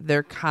polite.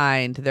 They're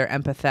kind. They're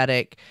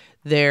empathetic.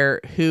 They're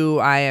who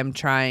I am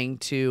trying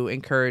to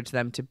encourage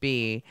them to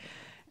be.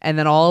 And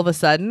then all of a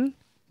sudden,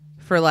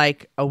 for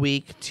like a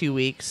week, 2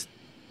 weeks,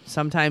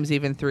 sometimes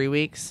even 3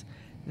 weeks,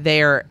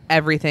 they are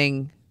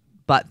everything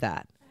but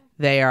that.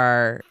 They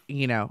are,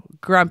 you know,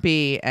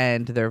 grumpy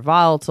and they're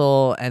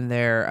volatile and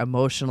they're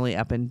emotionally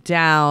up and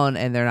down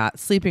and they're not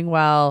sleeping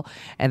well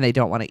and they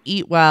don't want to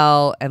eat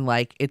well. And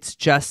like, it's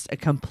just a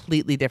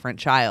completely different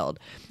child.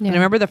 Yeah. And I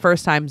remember the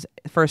first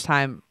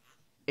time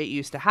it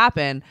used to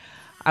happen,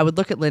 I would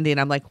look at Lindi and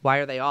I'm like, why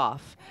are they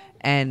off?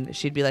 And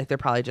she'd be like, they're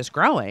probably just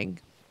growing.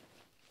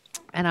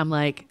 And I'm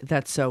like,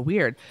 that's so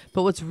weird.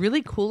 But what's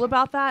really cool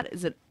about that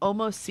is it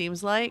almost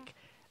seems like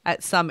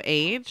at some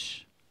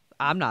age,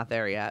 I'm not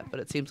there yet,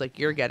 but it seems like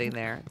you're getting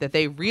there, that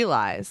they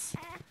realize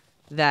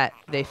that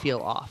they feel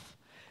off.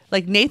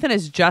 Like Nathan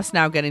is just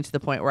now getting to the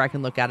point where I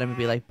can look at him and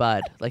be like,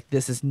 bud, like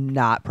this is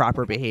not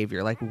proper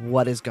behavior. Like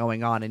what is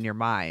going on in your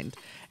mind?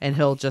 And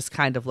he'll just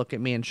kind of look at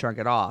me and shrug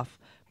it off.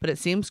 But it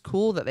seems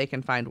cool that they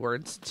can find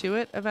words to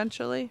it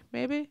eventually,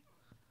 maybe.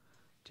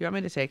 Do you want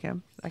me to take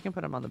him? I can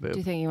put him on the boob. Do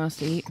you think he wants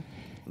to eat?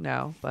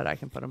 No, but I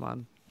can put him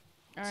on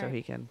so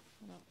he can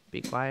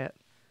be quiet.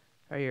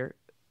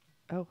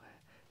 Oh,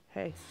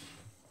 hey.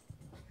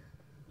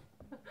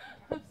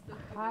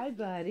 Hi,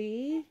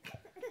 buddy.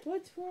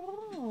 What's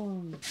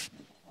wrong?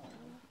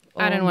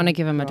 I didn't want to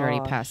give him a dirty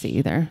passy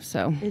either,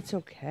 so. It's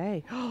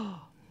okay.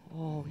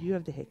 Oh, you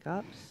have the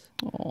hiccups?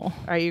 Oh. All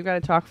right, you got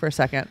to talk for a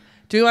second.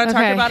 Do you want to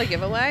talk about a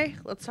giveaway?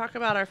 Let's talk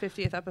about our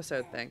 50th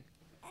episode thing.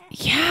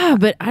 Yeah,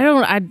 but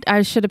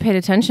I should have paid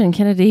attention,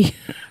 Kennedy.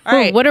 All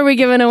right. What are we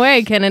giving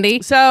away,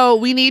 Kennedy? So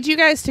we need you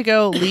guys to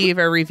go leave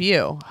a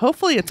review.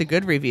 Hopefully it's a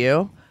good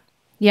review.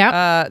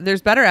 Yeah.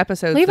 There's better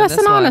episodes. Leave than us this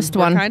an honest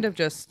one. We're kind of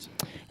just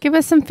give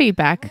us some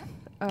feedback.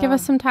 Give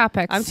us some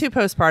topics. I'm too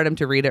postpartum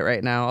to read it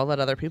right now. I'll let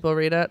other people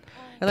read it.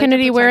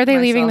 Kennedy, where are they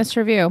leaving this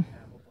review?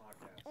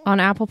 On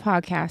Apple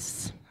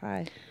Podcasts.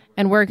 Hi.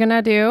 And we're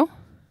gonna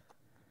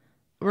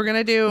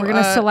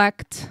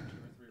select.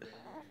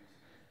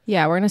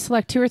 Yeah, we're gonna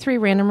select 2 or 3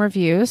 random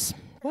reviews.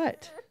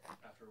 What?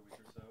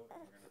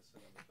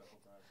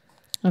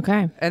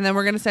 Okay. And then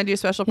we're gonna send you a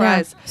special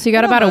prize. So you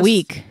got about a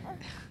week.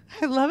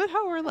 I love it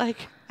how we're like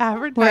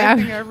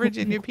advertising our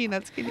Virginia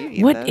peanuts. Can you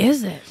eat What those?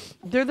 is it?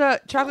 They're the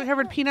chocolate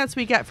covered peanuts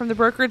we get from the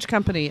brokerage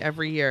company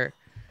every year.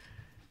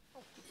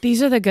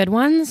 These are the good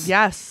ones?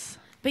 Yes.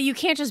 But you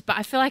can't just buy.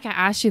 I feel like I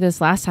asked you this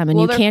last time, and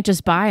you can't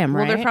just buy them,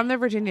 right? Well, they're from the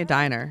Virginia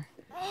Diner.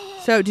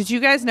 So did you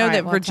guys know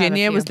that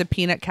Virginia was the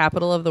peanut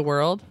capital of the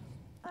world?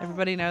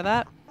 Everybody know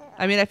that?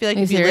 I mean, I feel like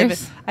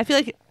I feel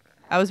like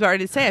I was about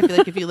ready to say, I feel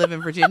like if you live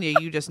in Virginia,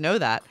 you just know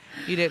that.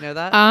 You didn't know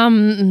that?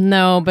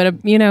 No,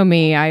 but you know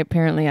me. I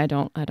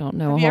don't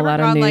know a whole lot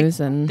of news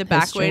and the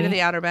back history. way to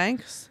the Outer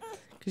Banks,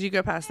 because you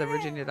go past the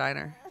Virginia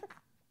Diner.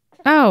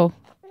 Oh,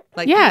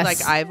 like yes,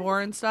 like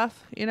Ivor and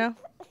stuff. You know.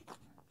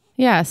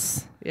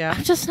 Yes. Yeah.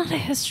 I'm just not a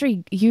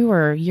history.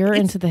 You're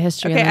into the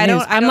history. Okay, and the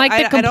news. I'm like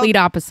the complete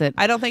opposite.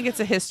 I don't think it's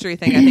a history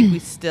thing. I think we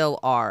still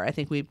are. I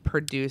think we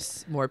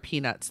produce more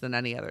peanuts than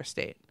any other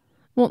state.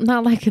 Well,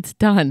 not like it's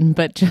done,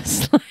 but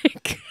just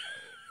like.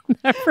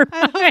 Never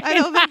mind. I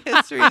don't think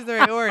history is the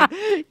right word.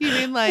 You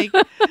mean like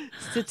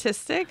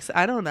statistics?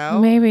 I don't know.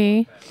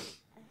 Maybe.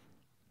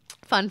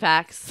 Fun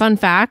facts. Fun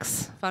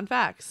facts. Fun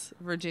facts.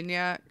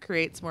 Virginia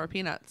creates more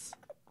peanuts.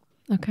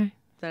 Okay.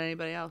 Than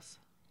anybody else.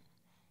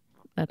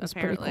 That is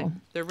pretty cool.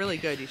 They're really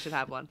good. You should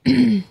have one.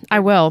 I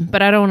will,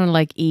 but I don't want to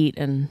like eat,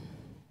 and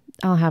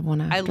I'll have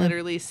one after. I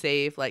literally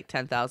save like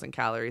 10,000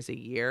 calories a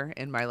year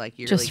in my like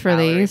yearly just for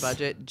calorie these?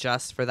 budget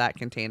just for that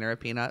container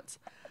of peanuts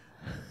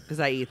because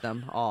I eat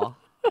them all.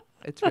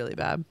 It's really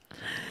bad.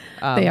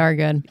 They are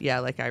good. Yeah,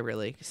 like I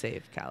really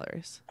save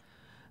calories.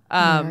 They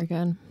are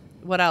good.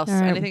 What else?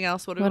 Right. Anything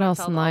else? What do we want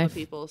to tell all the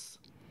people's?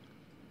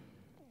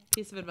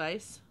 Piece of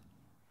advice?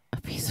 A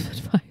piece of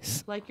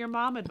advice. Like your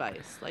mom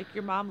advice. Like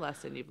your mom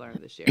lesson you've learned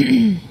this year.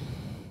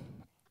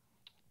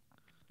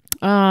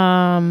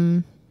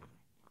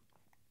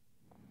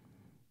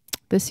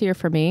 This year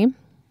for me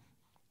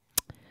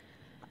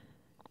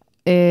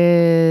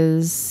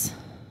is,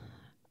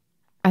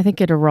 I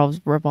think it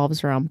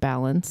revolves around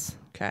balance.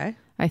 Okay.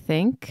 I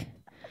think.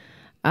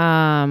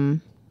 As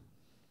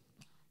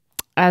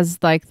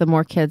like the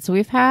more kids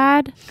we've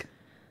had.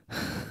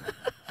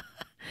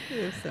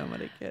 There's so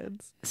many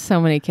kids.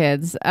 So many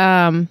kids.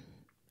 Kind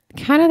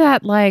of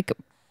that like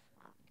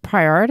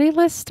priority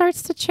list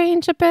starts to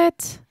change a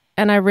bit.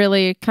 And I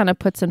really kind of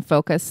puts in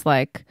focus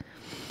like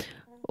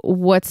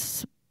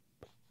what's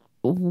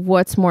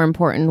more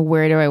important?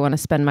 Where do I want to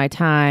spend my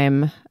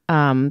time?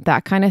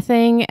 That kind of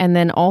thing. And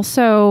then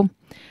also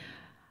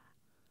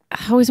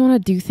I always want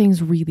to do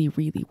things really,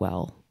 really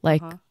well.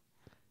 Like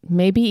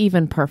maybe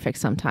even perfect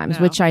sometimes,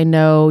 which I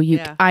know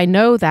I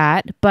know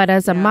that, but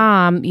as a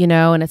mom, you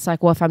know, and it's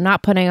like, well, if I'm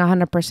not putting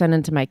 100%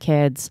 into my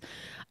kids,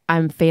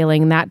 I'm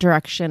failing in that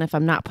direction. If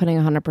I'm not putting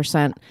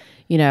 100%,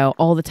 you know,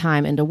 all the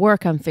time into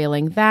work, I'm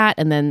failing that.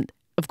 And then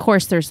of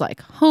course there's like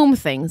home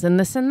things and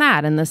this and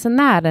that and this and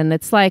that. And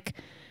it's like,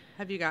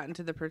 have you gotten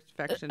to the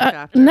perfection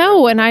chapter?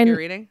 No. And you're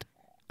reading?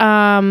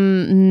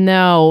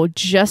 No,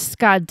 just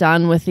got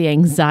done with the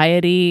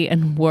anxiety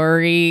and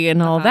worry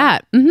and all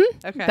that.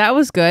 Mm-hmm. Okay. That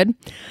was good.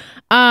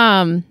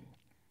 Lindi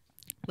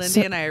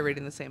and I are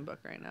reading the same book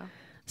right now.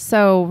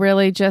 So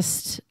really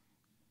just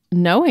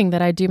knowing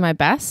that I do my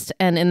best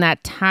and in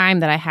that time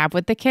that I have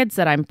with the kids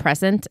that I'm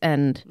present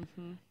and,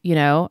 you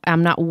know,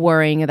 I'm not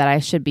worrying that I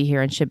should be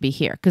here and should be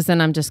here because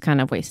then I'm just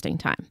kind of wasting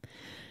time,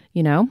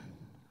 you know?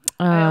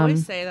 I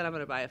always say that I'm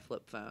going to buy a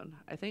flip phone.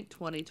 I think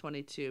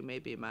 2022 may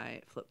be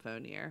my flip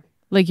phone year.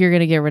 Like you're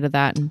going to get rid of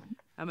that? I'm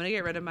going to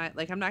get rid of I'm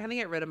not going to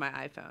get rid of my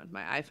iPhone.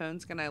 My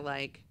iPhone's going to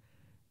like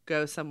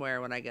go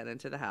somewhere when I get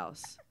into the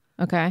house.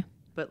 Okay.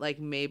 But like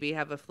maybe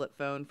have a flip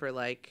phone for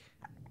like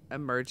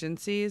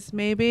emergencies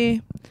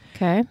maybe.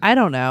 Okay. I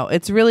don't know.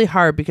 It's really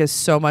hard because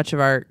so much of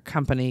our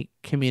company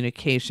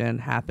communication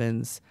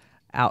happens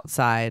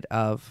outside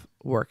of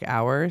work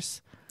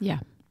hours.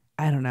 Yeah.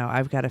 I don't know.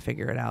 I've got to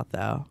figure it out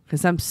though,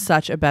 because I'm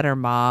such a better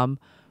mom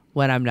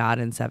when I'm not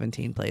in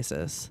 17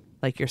 places,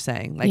 like you're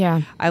saying. Like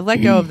I've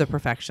let go of the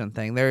perfection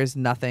thing. There is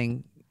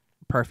nothing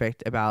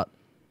perfect about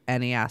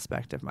any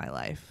aspect of my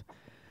life,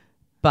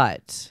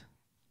 but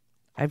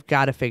I've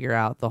got to figure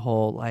out the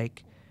whole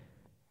like.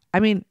 I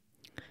mean,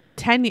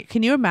 10.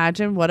 Can you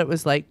imagine what it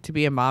was like to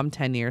be a mom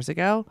 10 years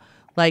ago?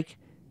 Like,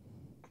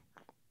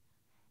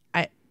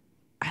 I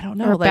don't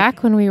know. Or like,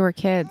 back when we were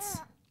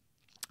kids.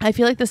 I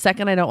feel like the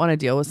second I don't want to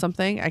deal with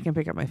something, I can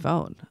pick up my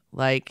phone.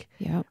 Like,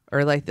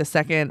 or like the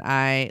second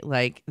I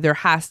like, there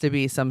has to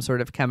be some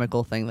sort of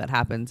chemical thing that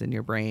happens in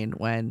your brain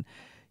when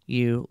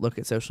you look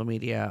at social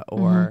media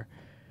or,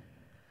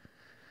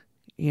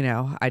 you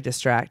know, I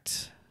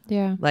distract.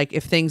 Yeah. Like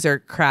if things are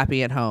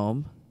crappy at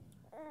home,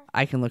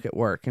 I can look at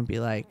work and be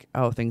like,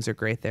 oh, things are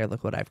great there.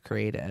 Look what I've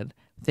created.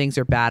 Things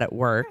are bad at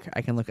work.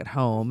 I can look at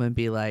home and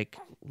be like,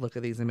 look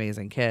at these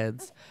amazing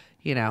kids.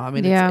 You know, I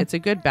mean, it's a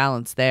good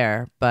balance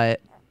there, but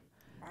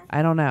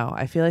I don't know.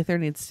 I feel like there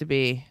needs to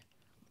be,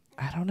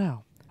 I don't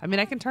know. I mean,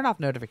 I can turn off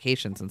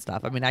notifications and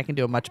stuff. I mean, I can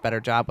do a much better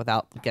job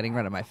without getting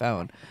rid of my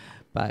phone,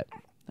 but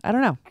I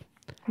don't know.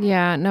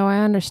 Yeah, no, I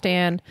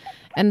understand.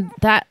 And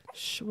that.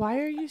 Why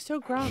are you so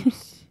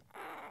grumps?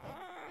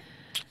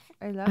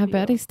 I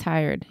bet he's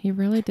tired. He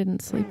really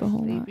didn't sleep a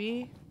whole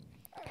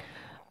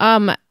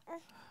lot.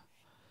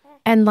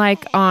 And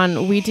like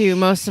we do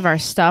most of our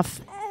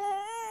stuff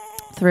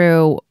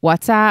through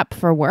WhatsApp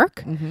for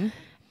work.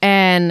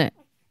 And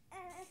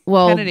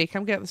well, Kennedy,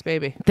 come get this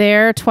baby.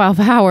 Their 12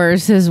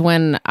 hours is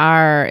when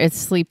it's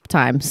sleep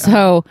time.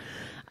 So,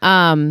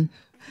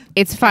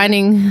 it's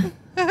finding.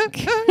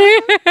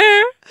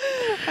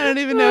 I don't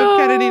even know if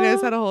Kennedy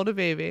knows how to hold a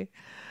baby.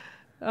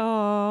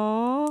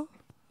 Oh,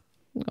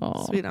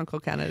 sweet Uncle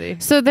Kennedy.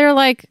 So they're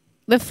like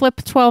the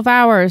flip 12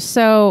 hours.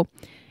 So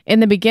in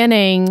the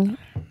beginning,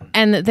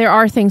 and there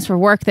are things for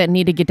work that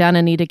need to get done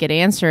and need to get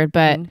answered.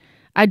 But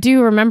I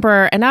do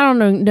remember, and I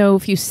don't know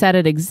if you said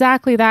it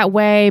exactly that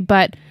way,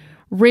 but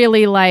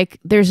really like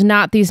there's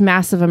not these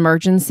massive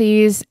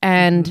emergencies.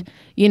 And,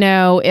 you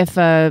know, if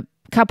a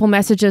couple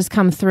messages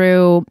come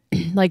through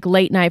like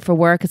late night for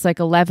work, it's like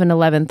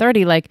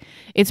 11:30, like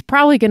it's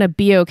probably going to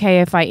be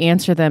okay if I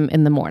answer them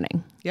in the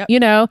morning. Yep. You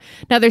know,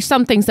 now there's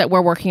some things that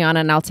we're working on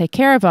and I'll take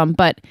care of them,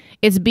 but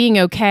it's being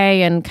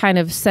okay and kind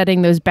of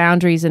setting those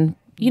boundaries and,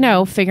 you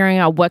know, figuring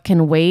out what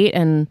can wait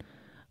and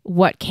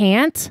what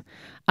can't.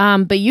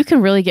 But you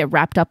can really get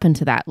wrapped up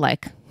into that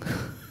like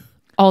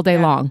all day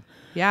long.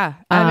 Yeah.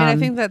 I mean, I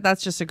think that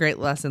that's just a great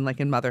lesson, like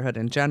in motherhood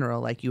in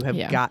general. Like you have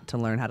got to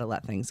learn how to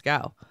let things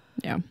go.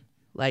 Yeah.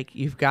 Like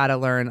you've got to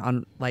learn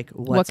on like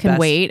what can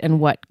wait and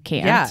what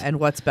can't. Yeah. And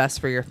what's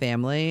best for your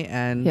family.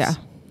 And,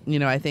 you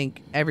know, I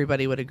think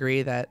everybody would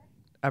agree that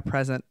a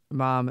present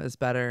mom is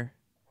better,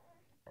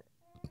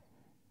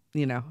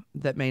 you know,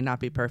 that may not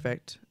be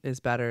perfect is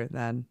better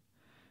than,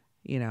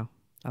 you know,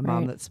 a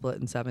mom that's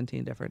split in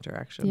 17 different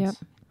directions. Yep.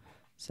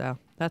 So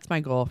that's my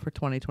goal for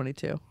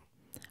 2022. All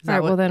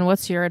right. Well, then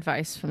what's your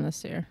advice from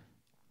this year?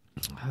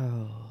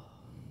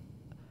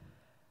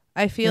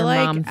 I feel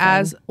like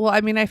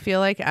I feel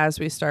like as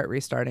we start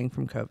restarting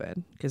from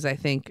COVID, because I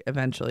think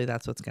eventually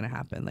that's what's going to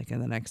happen. Like in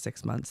the next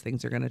 6 months,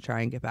 things are going to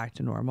try and get back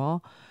to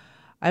normal.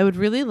 I would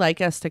really like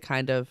us to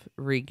kind of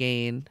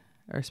regain,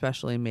 or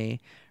especially me,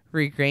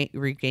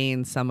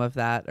 regain some of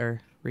that,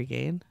 or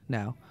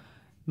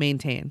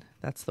maintain.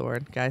 That's the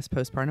word, guys.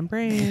 Postpartum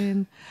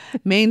brain.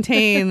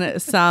 Maintain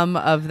some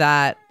of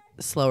that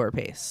slower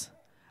pace.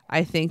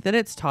 I think that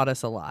it's taught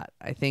us a lot.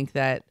 I think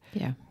that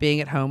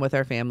being at home with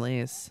our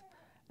families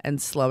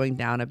and slowing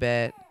down a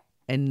bit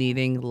and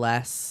needing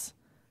less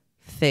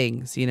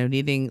things, you know,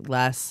 needing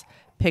less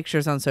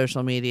pictures on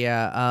social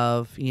media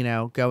of, you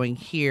know, going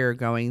here,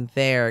 going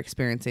there,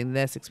 experiencing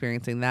this,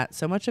 experiencing that.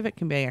 So much of it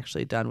can be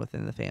actually done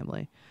within the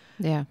family.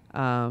 Yeah.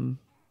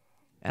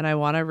 And I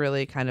want to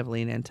really kind of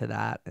lean into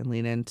that and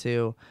lean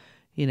into,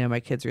 you know, my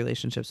kids'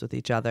 relationships with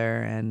each other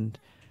and,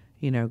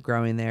 you know,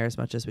 growing there as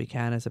much as we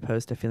can, as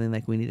opposed to feeling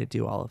like we need to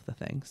do all of the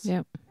things.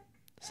 Yep.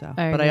 So,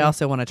 I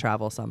also want to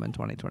travel some in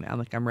 2020.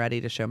 I'm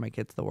ready to show my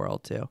kids the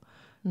world too.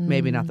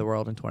 Maybe not the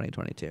world in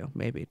 2022.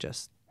 Maybe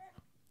just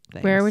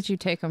things. Where would you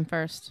take them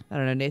first? I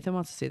don't know. Nathan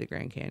wants to see the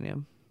Grand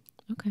Canyon.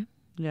 Okay.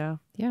 Yeah.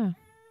 Yeah.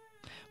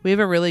 We have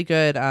a really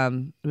good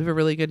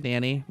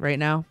nanny right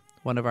now.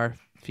 One of our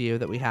few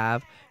that we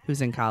have,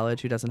 who's in college,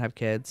 who doesn't have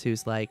kids,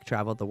 who's like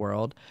traveled the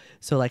world.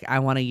 So like I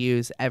want to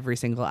use every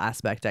single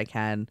aspect I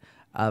can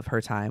of her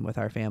time with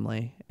our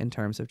family in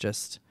terms of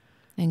just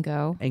and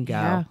go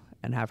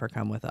and have her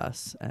come with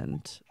us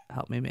and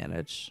help me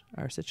manage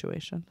our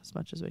situation as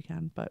much as we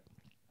can. But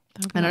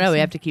I don't know. We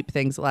have to keep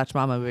things Latched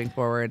Mama moving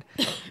forward.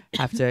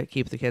 Have to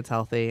keep the kids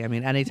healthy. I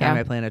mean, anytime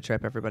I plan a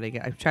trip,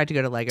 I tried to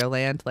go to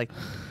Legoland like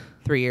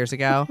 3 years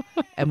ago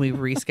and we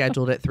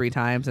rescheduled it 3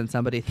 times and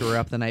somebody threw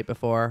up the night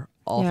before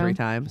all 3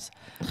 times.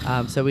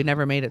 So we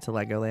never made it to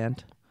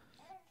Legoland.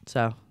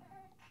 So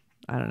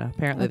I don't know.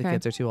 Apparently the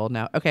kids are too old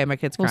now. Okay, my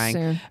kid's crying.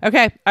 Soon.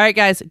 Okay. All right,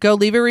 guys. Go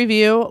leave a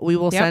review. We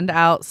will send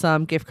out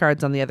some gift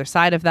cards on the other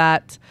side of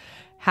that.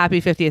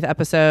 Happy 50th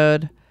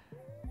episode.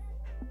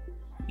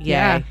 Yay.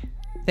 Yeah.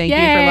 Thank you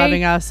for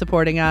loving us,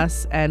 supporting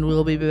us, and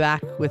we'll be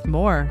back with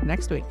more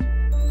next week.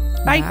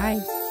 Bye.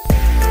 Bye.